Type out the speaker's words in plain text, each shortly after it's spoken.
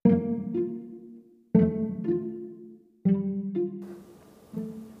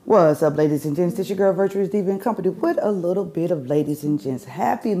What's up, ladies and gents? This your girl, Virtuous Diva, in company with a little bit of ladies and gents.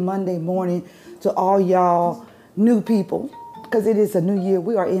 Happy Monday morning to all y'all new people, because it is a new year.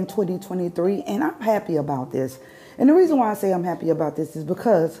 We are in 2023, and I'm happy about this. And the reason why I say I'm happy about this is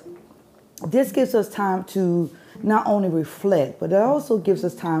because this gives us time to not only reflect, but it also gives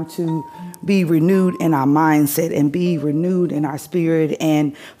us time to be renewed in our mindset and be renewed in our spirit.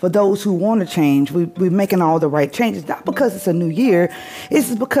 And for those who want to change, we're making all the right changes, not because it's a new year.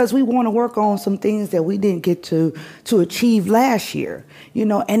 It's because we want to work on some things that we didn't get to achieve last year,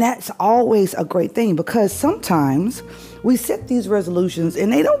 and that's always a great thing, because sometimes we set these resolutions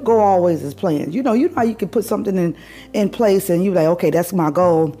and they don't go always as planned. You know how you can put something in place and you're like, okay, that's my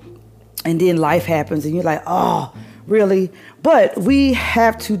goal. And then life happens and you're like, oh, really? But we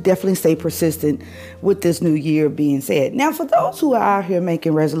have to definitely stay persistent with this new year being said. Now, for those who are out here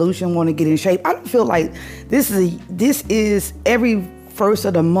making resolution, want to get in shape, I don't feel like this is every first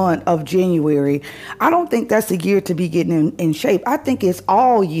of the month of January. I don't think that's the year to be getting in shape. I think it's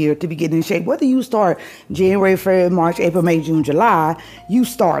all year to be getting in shape. Whether you start January, February, March, April, May, June, July, you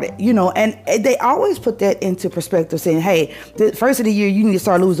started, and they always put that into perspective, saying, hey, the first of the year, you need to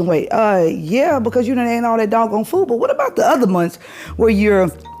start losing weight. Yeah, because you done ate all that doggone food. But what about the other months where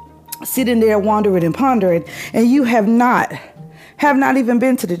you're sitting there wondering and pondering and you have not even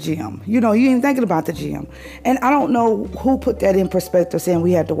been to the gym? You ain't thinking about the gym. And I don't know who put that in perspective, saying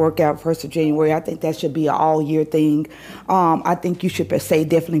we have to work out 1st of January. I think that should be an all year thing. I think you should stay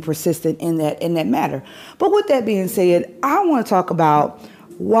definitely persistent in that matter. But with that being said, I want to talk about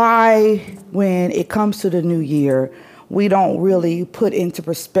why, when it comes to the new year, we don't really put into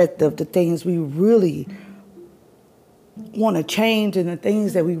perspective the things we really want to change and the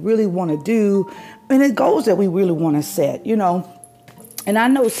things that we really want to do and the goals that we really want to set, And I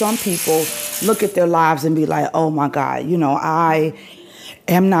know some people look at their lives and be like, oh my God, I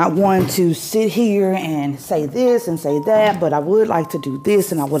am not one to sit here and say this and say that, but I would like to do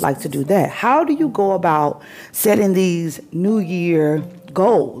this and I would like to do that. How do you go about setting these new year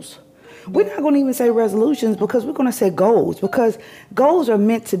goals? We're not going to even say resolutions, because we're going to say goals, because goals are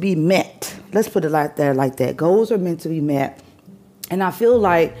meant to be met. Let's put it like that. Goals are meant to be met. And I feel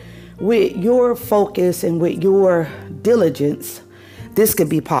like with your focus and with your diligence, this could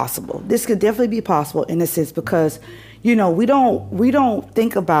be possible. This could definitely be possible in a sense, because, we don't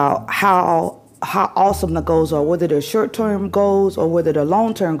think about how awesome the goals are, whether they're short-term goals or whether they're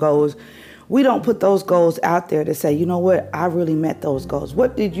long-term goals. We don't put those goals out there to say, you know what, I really met those goals.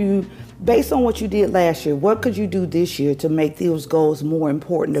 Based on what you did last year, what could you do this year to make those goals more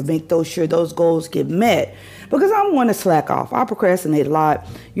important, to make sure those goals get met? Because I'm one to slack off. I procrastinate a lot.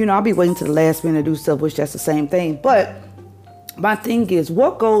 I'll be waiting to the last minute to do stuff, which that's the same thing. But my thing is,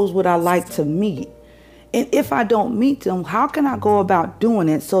 what goals would I like to meet? And if I don't meet them, how can I go about doing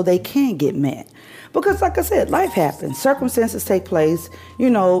it so they can get met? Because like I said, life happens. Circumstances take place.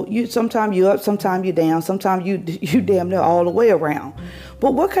 Sometimes you're up, sometimes you're down, sometimes you damn near all the way around.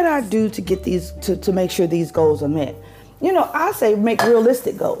 But what can I do to get these, to make sure these goals are met? I say make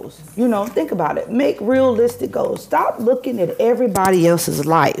realistic goals. Think about it. Make realistic goals. Stop looking at everybody else's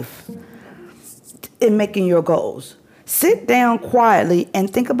life and making your goals. Sit down quietly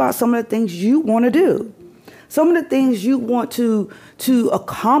and think about some of the things you want to do. Some of the things you want to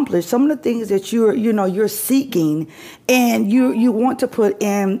accomplish, some of the things that you're seeking, and you want to put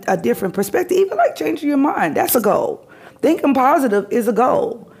in a different perspective, even like changing your mind. That's a goal. Thinking positive is a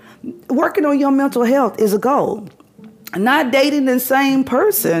goal. Working on your mental health is a goal. Not dating the same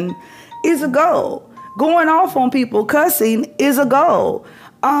person is a goal. Going off on people, cussing, is a goal.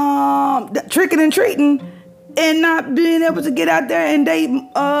 Tricking and treating and not being able to get out there and date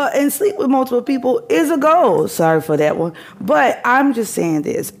and sleep with multiple people is a goal. Sorry for that one. But I'm just saying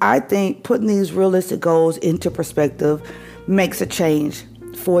this. I think putting these realistic goals into perspective makes a change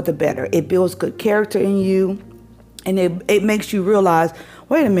for the better. It builds good character in you, and it makes you realize,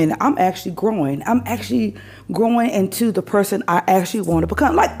 wait a minute, I'm actually growing. I'm actually growing into the person I actually want to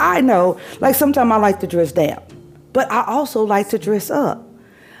become. Like, I know, like sometimes I like to dress down, but I also like to dress up.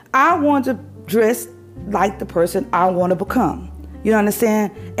 I want to dress like the person I want to become. You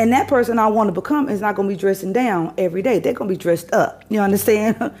understand? And that person I want to become is not going to be dressing down every day. They're going to be dressed up. You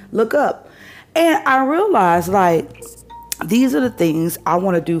understand? Look up. And I realize, like, these are the things I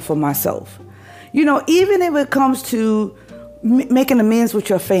want to do for myself. Even if it comes to making amends with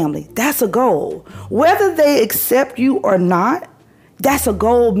your family, that's a goal. Whether they accept you or not, that's a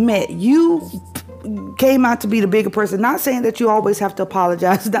goal met. You came out to be the bigger person. Not saying that you always have to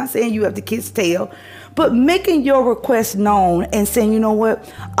apologize. Not saying you have to kiss tail. But making your request known and saying, you know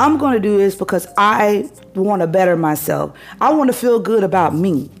what, I'm going to do this because I want to better myself. I want to feel good about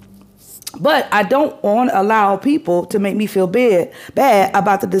me. But I don't want to allow people to make me feel bad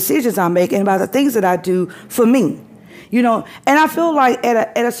about the decisions I make and about the things that I do for me. And I feel like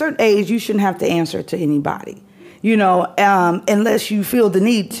at a certain age, you shouldn't have to answer to anybody, unless you feel the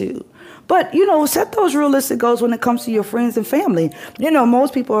need to. But, set those realistic goals when it comes to your friends and family.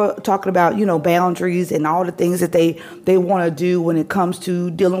 Most people are talking about, boundaries and all the things that they want to do when it comes to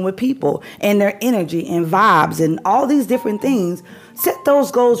dealing with people and their energy and vibes and all these different things. Set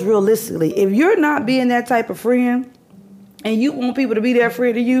those goals realistically. If you're not being that type of friend, and you want people to be there for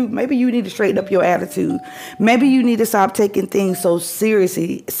you, maybe you need to straighten up your attitude. Maybe you need to stop taking things so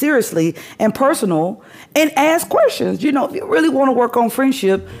seriously and personal and ask questions. If you really want to work on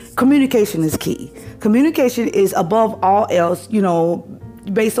friendship, communication is key. Communication is above all else,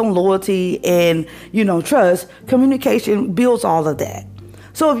 based on loyalty and, trust. Communication builds all of that.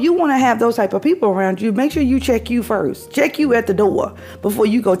 So if you want to have those type of people around you, make sure you check you first. Check you at the door before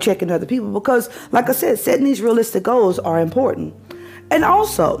you go checking other people. Because like I said, setting these realistic goals are important. And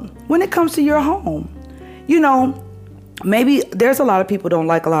also, when it comes to your home, maybe there's a lot of people don't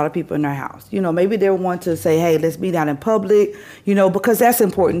like a lot of people in their house. Maybe they want to say, hey, let's meet out in public, because that's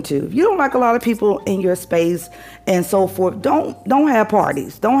important too. If you don't like a lot of people in your space and so forth, don't have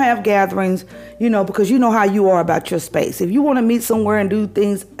parties. Don't have gatherings, because you know how you are about your space. If you want to meet somewhere and do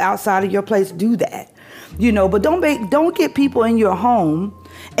things outside of your place, do that. But don't get people in your home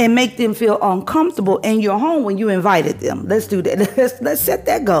and make them feel uncomfortable in your home when you invited them. Let's do that. Let's set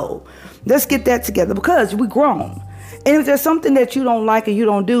that goal. Let's get that together because we're grown. And if there's something that you don't like or you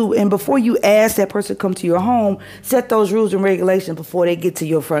don't do, and before you ask that person to come to your home, set those rules and regulations before they get to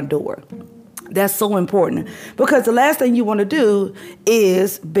your front door. That's so important because the last thing you want to do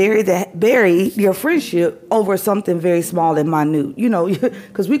is bury your friendship over something very small and minute,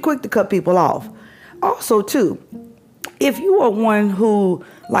 because we quick to cut people off. Also, too, if you are one who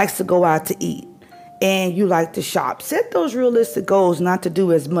likes to go out to eat and you like to shop, set those realistic goals not to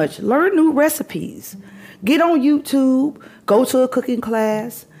do as much. Learn new recipes. Get on YouTube, go to a cooking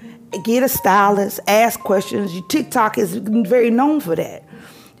class, get a stylist, ask questions. TikTok is very known for that.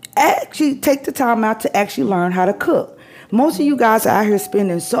 Actually take the time out to actually learn how to cook. Most of you guys are out here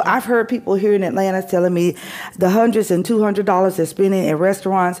spending, so I've heard people here in Atlanta telling me the hundreds and $200 they're spending in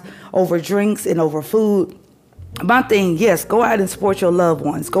restaurants over drinks and over food. My thing, yes, go out and support your loved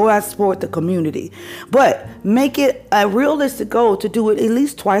ones. Go out and support the community. But make it a realistic goal to do it at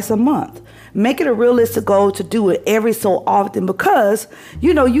least twice a month. Make it a realistic goal to do it every so often because,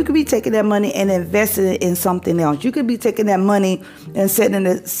 you could be taking that money and investing it in something else. You could be taking that money and setting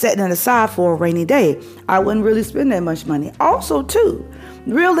it aside for a rainy day. I wouldn't really spend that much money. Also, too,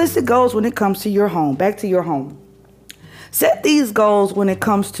 realistic goals when it comes to your home. Back to your home. Set these goals when it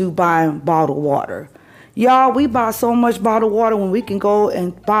comes to buying bottled water. Y'all, we buy so much bottled water when we can go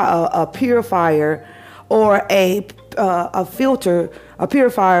and buy a purifier or a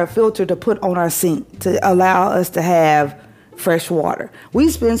purifier filter to put on our sink to allow us to have fresh water. We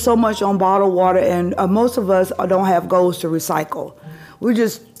spend so much on bottled water and most of us don't have goals to recycle. We're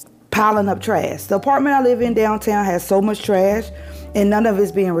just piling up trash. The apartment I live in downtown has so much trash and none of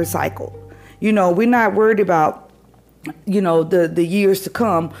it's being recycled. We're not worried about the years to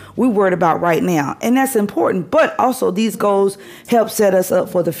come. We're worried about right now. And that's important. But also these goals help set us up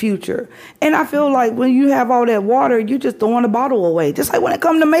for the future. And I feel like when you have all that water, you're just throwing the bottle away. Just like when it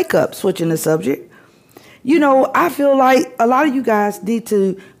comes to makeup, switching the subject. I feel like a lot of you guys need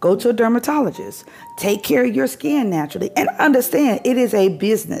to go to a dermatologist. Take care of your skin naturally. And I understand it is a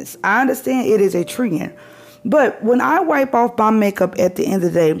business. I understand it is a trend. But when I wipe off my makeup at the end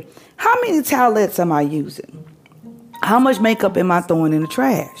of the day, how many towelettes am I using? How much makeup am I throwing in the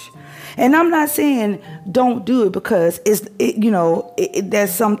trash? And I'm not saying don't do it because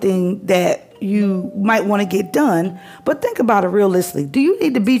that's something that you might want to get done. But think about it realistically. Do you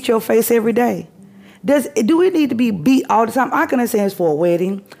need to beat your face every day? Do we need to be beat all the time? I can understand it's for a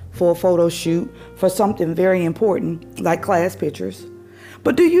wedding, for a photo shoot, for something very important like class pictures.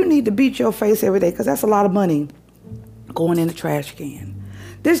 But do you need to beat your face every day? Because that's a lot of money going in the trash can.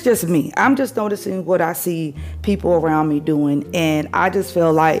 This is just me. I'm just noticing what I see people around me doing. And I just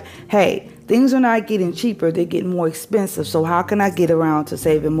feel like, hey, things are not getting cheaper. They're getting more expensive. So how can I get around to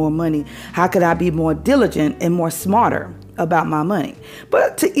saving more money? How could I be more diligent and more smarter about my money?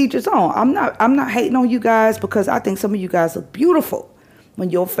 But to each his own. I'm not hating on you guys because I think some of you guys look beautiful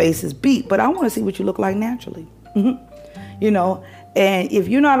when your face is beat. But I want to see what you look like naturally. And if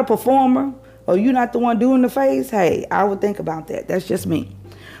you're not a performer or you're not the one doing the face, hey, I would think about that. That's just me.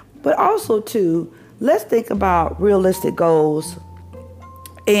 But also, too, let's think about realistic goals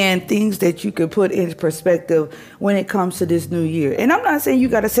and things that you could put in perspective when it comes to this new year. And I'm not saying you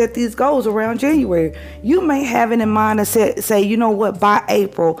got to set these goals around January. You may have it in mind to say, you know what, by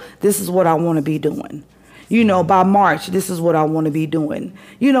April, this is what I want to be doing. You know, by March, this is what I want to be doing.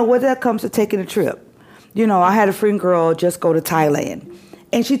 You know, when that comes to taking a trip. You know, I had a friend girl just go to Thailand.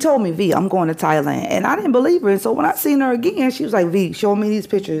 And she told me, V, I'm going to Thailand. And I didn't believe her. And so when I seen her again, she was like, V, show me these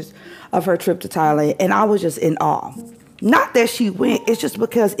pictures of her trip to Thailand. And I was just in awe. Not that she went, it's just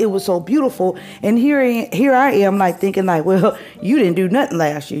because it was so beautiful. And here I am, like thinking like, well, you didn't do nothing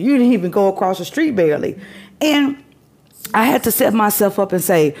last year. You didn't even go across the street barely. And I had to set myself up and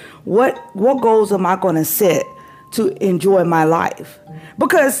say, what goals am I going to set to enjoy my life?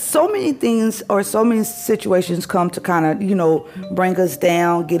 Because so many things or so many situations come to kind of, you know, bring us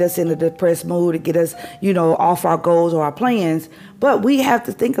down, get us in a depressed mood, to get us, you know, off our goals or our plans. But we have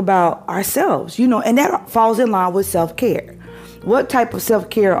to think about ourselves, you know, and that falls in line with self-care. What type of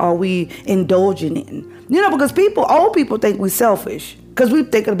self-care are we indulging in? You know, because old people think we're selfish because we're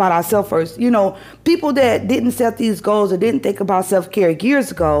thinking about ourselves first. You know, people that didn't set these goals or didn't think about self-care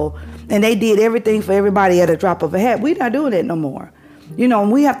years ago, and they did everything for everybody at a drop of a hat. We're not doing that no more. You know,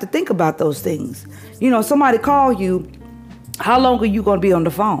 and we have to think about those things. You know, somebody call you, how long are you going to be on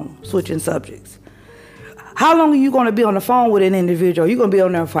the phone? Switching subjects. How long are you going to be on the phone with an individual? Are you going to be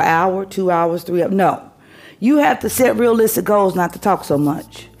on there for an hour, 2 hours, 3 hours? No. You have to set realistic goals not to talk so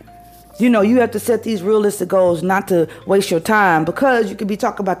much. You know, you have to set these realistic goals not to waste your time, because you could be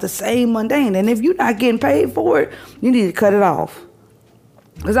talking about the same mundane. And if you're not getting paid for it, you need to cut it off.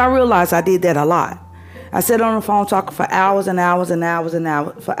 Because I realized I did that a lot. I sat on the phone talking for hours and hours and hours and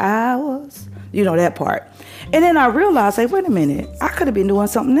hours. For hours. You know, that part. And then I realized, hey, wait a minute. I could have been doing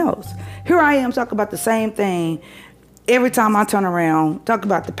something else. Here I am talking about the same thing. Every time I turn around, talk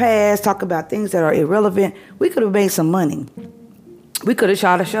about the past, talk about things that are irrelevant. We could have made some money. We could have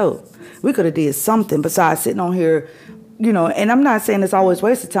shot a show. We could have did something besides sitting on here, you know, and I'm not saying it's always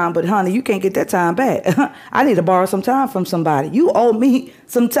wasted time, but honey, you can't get that time back. I need to borrow some time from somebody. You owe me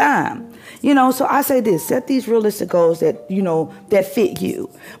some time. You know, so I say this, set these realistic goals that, you know, that fit you.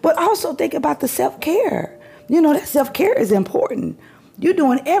 But also think about the self-care. You know, that self-care is important. You're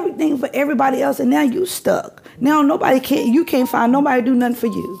doing everything for everybody else, and now you stuck. Now you can't find nobody to do nothing for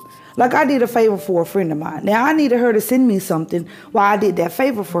you. Like I did a favor for a friend of mine. Now I needed her to send me something while I did that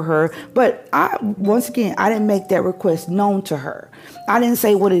favor for her. But I didn't make that request known to her. I didn't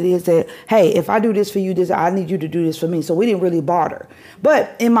say what it is that, hey, if I do this for you, I need you to do this for me. So we didn't really barter.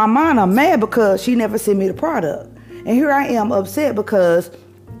 But in my mind, I'm mad because she never sent me the product. And here I am upset because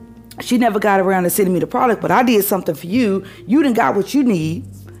she never got around to sending me the product. But I did something for you. You done got what you need.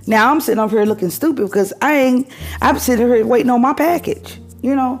 Now I'm sitting up here looking stupid because I'm sitting here waiting on my package.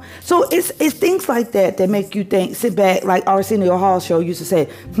 You know, so it's things like that make you think, sit back, like Arsenio Hall show used to say,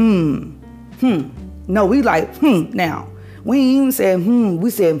 No, we like, now. We ain't even said, we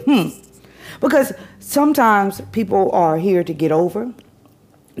said, Because sometimes people are here to get over.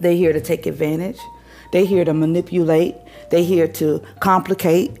 They're here to take advantage. They're here to manipulate. They're here to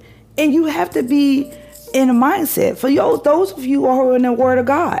complicate. And you have to be in a mindset. For those of you who are in the Word of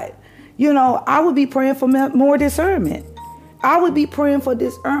God, you know, I would be praying for more discernment. I would be praying for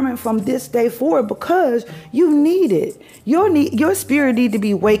discernment from this day forward because you need it. Your spirit need to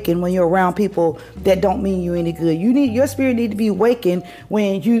be wakened when you're around people that don't mean you any good. Your spirit need to be wakened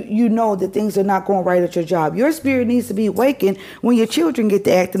when you know that things are not going right at your job. Your spirit needs to be wakened when your children get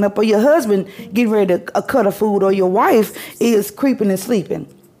to acting up, or your husband getting ready to cut a food, or your wife is creeping and sleeping.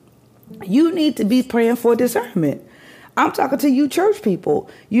 You need to be praying for discernment. I'm talking to you church people.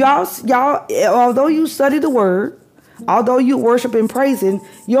 Y'all, although you study the word, although you worship and praising,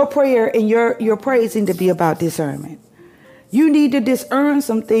 your prayer and your praise need to be about discernment. You need to discern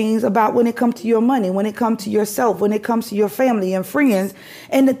some things about when it comes to your money, when it comes to yourself, when it comes to your family and friends,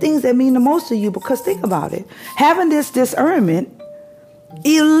 and the things that mean the most to you. Because think about it. Having this discernment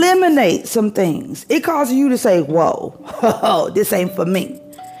eliminates some things. It causes you to say, whoa, this ain't for me.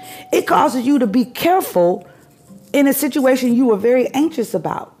 It causes you to be careful in a situation you were very anxious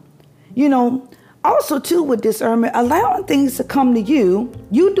about. You know, also, too, with discernment, allowing things to come to you,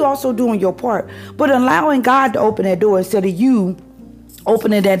 also doing your part, but allowing God to open that door instead of you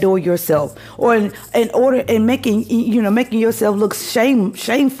opening that door yourself, or making yourself look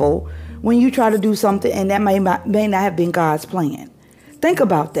shameful when you try to do something and that may not have been God's plan. Think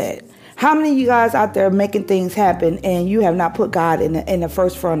about that. How many of you guys out there making things happen and you have not put God in the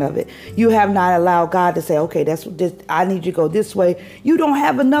first front of it? You have not allowed God to say, okay, I need you to go this way. You don't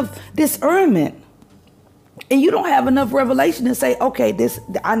have enough discernment. And you don't have enough revelation to say, okay,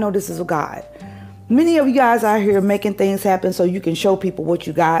 I know this is of God. Many of you guys out here making things happen so you can show people what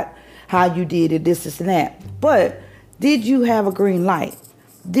you got, how you did it, this and that. But did you have a green light?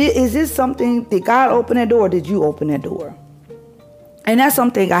 Is this something, did God open that door or did you open that door? And that's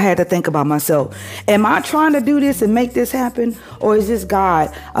something I had to think about myself. Am I trying to do this and make this happen? Or is this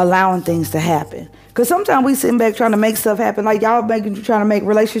God allowing things to happen? Because sometimes we sitting back trying to make stuff happen, like y'all trying to make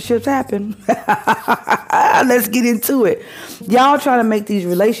relationships happen. Let's get into it. Y'all trying to make these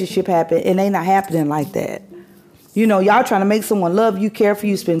relationships happen and they not happening like that. You know, y'all trying to make someone love you, care for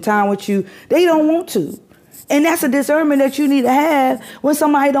you, spend time with you. They don't want to. And that's a discernment that you need to have when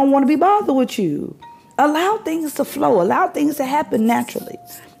somebody don't want to be bothered with you. Allow things to flow. Allow things to happen naturally.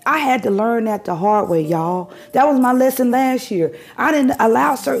 I had to learn that the hard way, y'all. That was my lesson last year. I didn't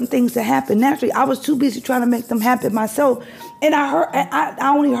allow certain things to happen naturally. I was too busy trying to make them happen myself. And I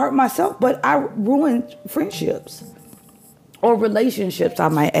only hurt myself, but I ruined friendships or relationships, I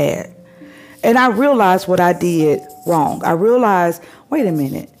might add. And I realized what I did wrong. I realized, wait a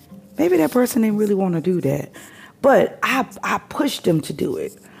minute, maybe that person didn't really want to do that. But I pushed them to do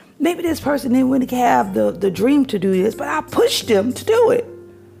it. Maybe this person didn't really have the dream to do this, but I pushed them to do it.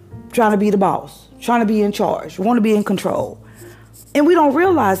 Trying to be the boss, trying to be in charge, want to be in control. And we don't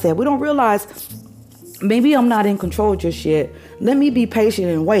realize that. We don't realize maybe I'm not in control just yet. Let me be patient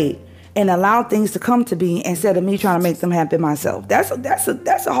and wait and allow things to come to me instead of me trying to make them happen myself. That's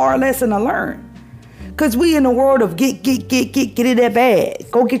a hard lesson to learn. Because we in the world of get it that bag.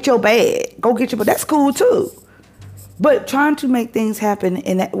 Go get your bag. But that's cool too. But trying to make things happen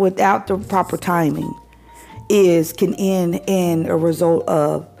without the proper timing can end in a result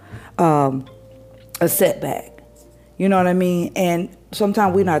of a setback. You know what I mean? And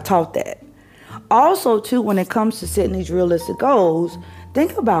sometimes we're not taught that. Also, too, when it comes to setting these realistic goals,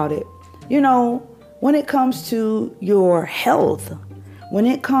 think about it. You know, when it comes to your health, when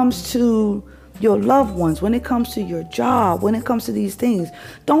it comes to your loved ones, when it comes to your job, when it comes to these things,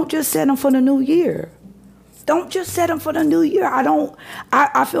 don't just set them for the new year. Don't just set them for the new year.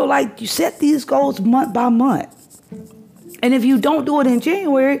 I feel like you set these goals month by month. And if you don't do it in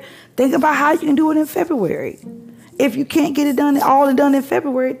January, think about how you can do it in February. If you can't get it done in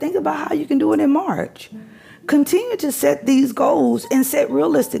February, think about how you can do it in March. Continue to set these goals and set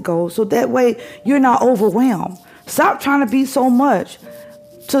realistic goals so that way you're not overwhelmed. Stop trying to be so much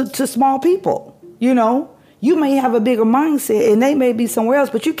to small people. You know, you may have a bigger mindset and they may be somewhere else,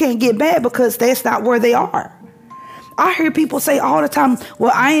 but you can't get mad because that's not where they are. I hear people say all the time,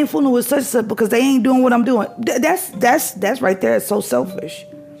 well, I ain't fooling with such and such because they ain't doing what I'm doing. That's right there. It's so selfish.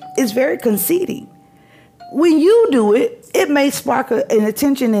 It's very conceiting. When you do it, it may spark an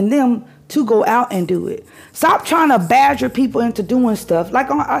attention in them to go out and do it. Stop trying to badger people into doing stuff.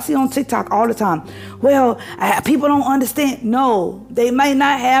 Like I see on TikTok all the time. Well, people don't understand. No, they may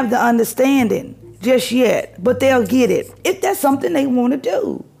not have the understanding just yet, but they'll get it if that's something they want to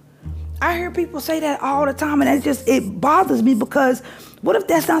do. I hear people say that all the time, and it bothers me because what if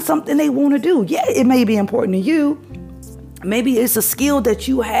that's not something they want to do? Yeah, it may be important to you. Maybe it's a skill that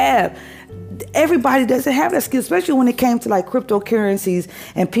you have. Everybody doesn't have that skill, especially when it came to like cryptocurrencies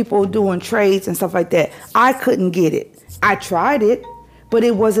and people doing trades and stuff like that. I couldn't get it. I tried it, but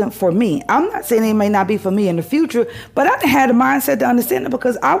it wasn't for me. I'm not saying it may not be for me in the future, but I didn't have the mindset to understand it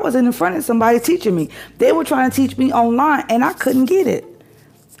because I wasn't in front of somebody teaching me. They were trying to teach me online and I couldn't get it.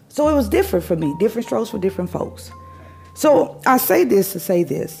 So it was different for me, different strokes for different folks. So I say this to say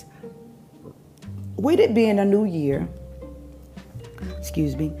this. With it being a new year,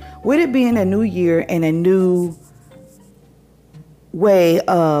 with it being a new year and a new way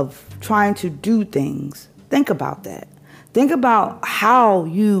of trying to do things, think about that. Think about how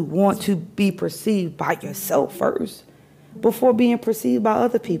you want to be perceived by yourself first before being perceived by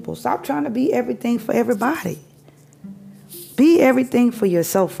other people. Stop trying to be everything for everybody. Be everything for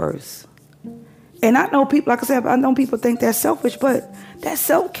yourself first. And I know people, like I said, I know people think that's selfish, but that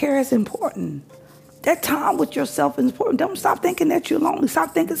self-care is important. That time with yourself is important. Don't stop thinking that you're lonely.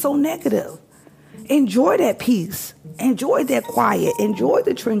 Stop thinking so negative. Enjoy that peace. Enjoy that quiet. Enjoy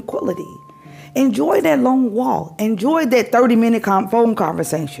the tranquility. Enjoy that long walk. Enjoy that 30-minute phone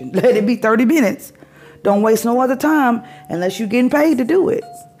conversation. Let it be 30 minutes. Don't waste no other time unless you're getting paid to do it.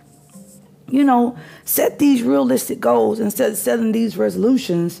 You know, set these realistic goals instead of setting these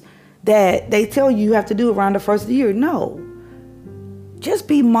resolutions that they tell you have to do around the first of the year. No. Just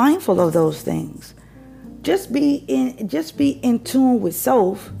be mindful of those things. Just be in tune with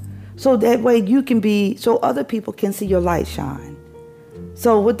self so that way so other people can see your light shine.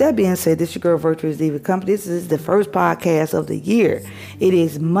 So with that being said, this is your girl Virtuous Diva Company. This is the first podcast of the year. It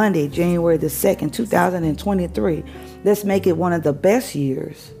is Monday, January the 2nd, 2023. Let's make it one of the best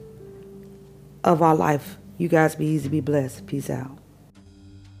years of our life. You guys be easy, be blessed. Peace out.